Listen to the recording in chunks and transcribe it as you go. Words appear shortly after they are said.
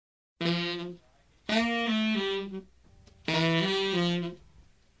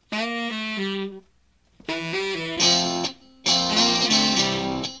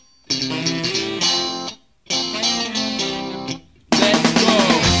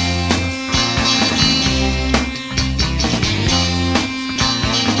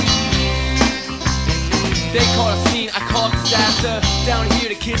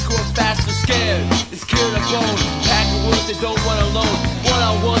spirit of bone. Pack of wolves that don't run alone. One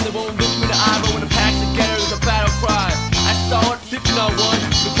on one, they won't look me in the eye, but when the pack's together, it's a battle cry. I saw it, 15 on 1.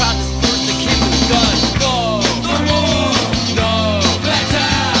 The crowd dispersed, the king was done. No, no more, no bad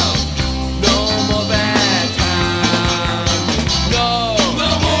town, no more bad town. No, no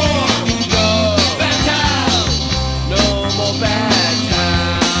more, no bad town, no more bad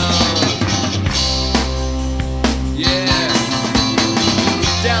town. Yeah.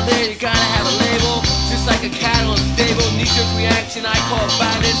 Down there you gotta have a label, just like a cattle in a stable. Knee-jerk reaction I call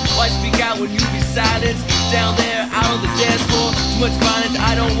violence. Why speak out when you be silenced? Down there, out on the dance floor, too much violence,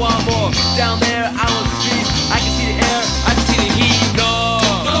 I don't want more. Down there